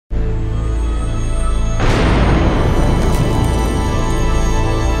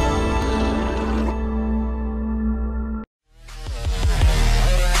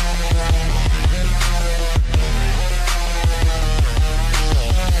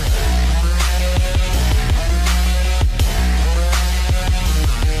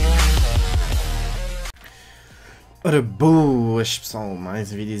Ora boas pessoal,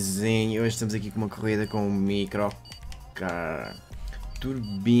 mais um videozinho. Hoje estamos aqui com uma corrida com um microcar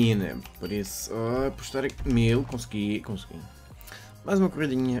turbina. Por isso, apostar aqui 1000, consegui. Mais uma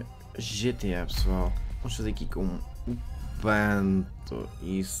corridinha GTA pessoal. Vamos fazer aqui com o Panto.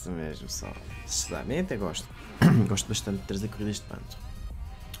 Isso mesmo pessoal. Sinceramente eu gosto. Gosto bastante de trazer corridas de Panto.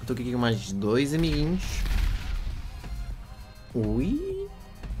 Estou aqui com mais dois amiguinhos. Ui,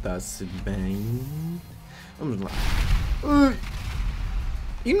 está-se bem. Vamos lá. Ai,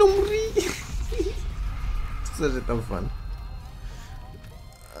 e não morri. Ou seja, está fun.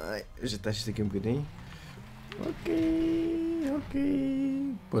 Ai, já está isto aqui um bocadinho.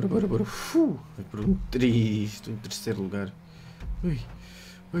 Ok. Bora. Vai por um triste. Estou em terceiro lugar. Ui.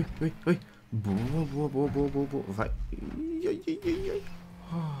 Boa. Vai. Ai.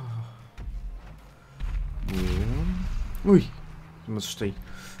 Boa. Ui. Me assustei.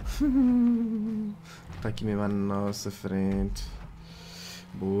 Está aqui mesmo à nossa frente.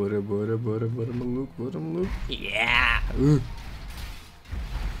 Bora, maluco. Yeah!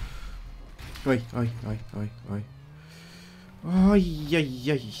 Ai. Ai.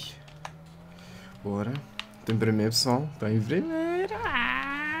 Bora. Está em primeiro, pessoal. Está em primeiro.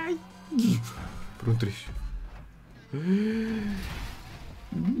 Ai. Por um 3.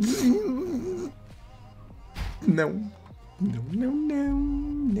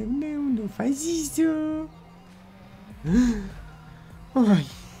 Não faz isso. Ai.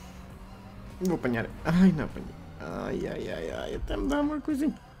 Vou apanhar. Ai, não apanhei. Ai, até me dá uma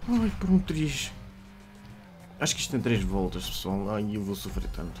coisinha. Ai, por um 3. Acho que isto tem 3 voltas, pessoal. Ai, eu vou sofrer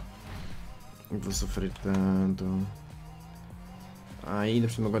tanto. Ai, ainda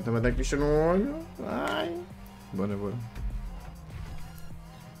por cima agora também dá bicha no olho. Ai. Bora.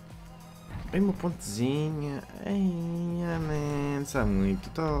 Ai, uma pontezinha. Ai, man, está muito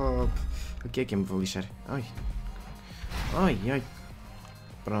top. O que é que eu me vou lixar? Ai.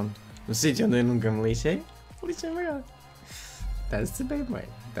 Pronto. No sítio onde eu nunca me lixei, lixei-me agora. Está-se bem, mãe.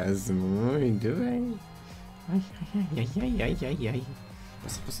 Está-se muito bem. Ai.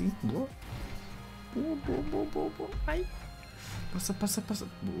 Passa. Boa. Ai. Passa.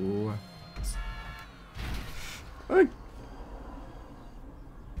 Boa. Ai.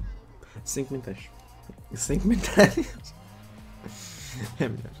 Sem comentários. É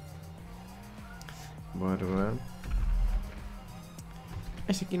melhor. Bora.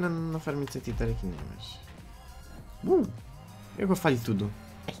 Este aqui não faz muito sentido estar aqui, não, mas... eu falho tudo.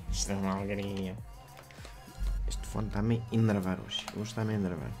 Isto é uma alegria. Este fone está-me a enervar hoje. Está-me a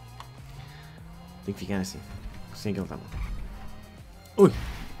enervar. Tem que ficar assim. Assim que ele está bom. Ui!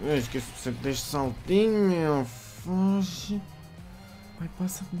 Eu esqueço sempre deste saltinho, meu. Foge. Vai,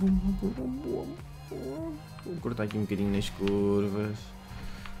 passa. Boa. Vou cortar aqui um bocadinho nas curvas.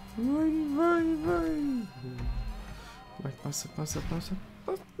 Vai. Vai, passa.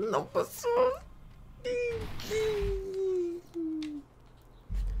 Não passou.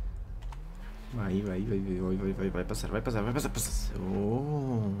 Vai passar.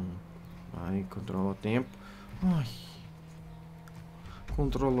 Oh. Vai, controla o tempo. Ai.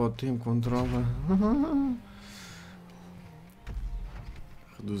 Controla o tempo.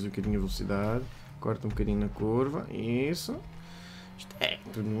 Reduz um bocadinho a velocidade. Corta um bocadinho na curva. Isso. Isto é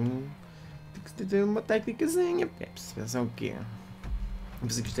tudo. Tem que ter uma técnicazinha. É preciso pensar o quê? Não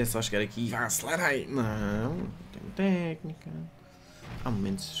pensei que isto é só chegar aqui e acelerar aí. Não. Tem técnica. Há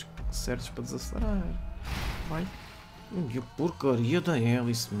momentos certos para desacelerar. Vai. E a porcaria da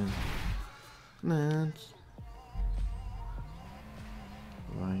hélice, mano. Não.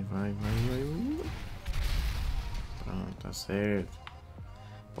 Vai. Pronto, está certo.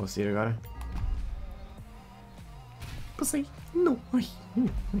 Posso ir agora? Passei. Não. Ai.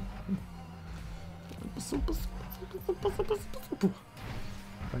 Passou.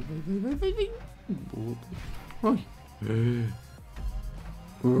 Vai. Boa. Ai.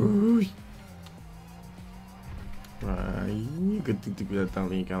 Ui. Vai. Que tem que cuidar, está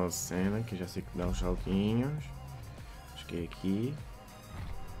ali aquela cena que eu já sei que dá uns saltinhos. Acho que é aqui.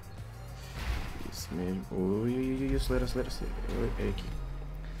 Isso mesmo. Ui. Acelera. É aqui.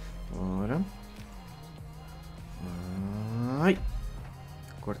 Bora. Ai.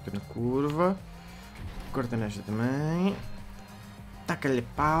 Corta na curva. Corta nesta também. Taca-lhe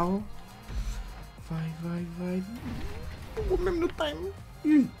pau. Vai. Vou mesmo no time.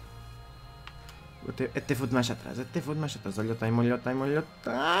 Até vou de mais atrás. Olha o time.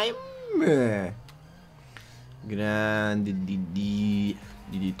 Grande Didi.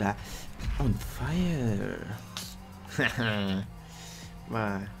 Didi está on fire.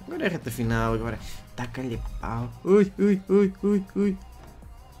 Vai. Agora é a reta final. Agora taca-lhe pau. Ui.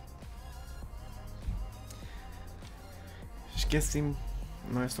 esqueci-me.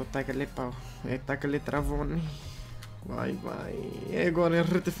 Não é só taca-lhe pau, é taca-lhe travone. Vai, vai. É agora, é a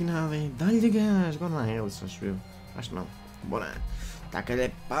reta final, hein? Dá-lhe gás. Agora não é ele, só acho eu. Acho que não. Bora. Taca-lhe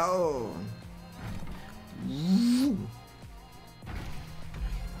pau.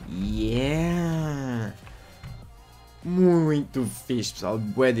 Yeah. Muito fixe, pessoal.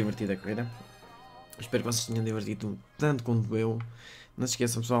 Bué divertida a corrida. Espero que vocês tenham divertido tanto quanto eu. Não se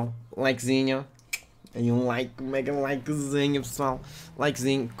esqueçam, pessoal. Likezinho. Aí um like, um mega likezinho, pessoal.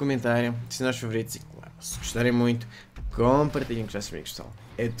 Likezinho, comentário, adicionar os favoritos e claro, se gostarem muito, compartilhem com os vossos amigos, pessoal.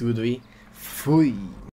 É tudo e fui!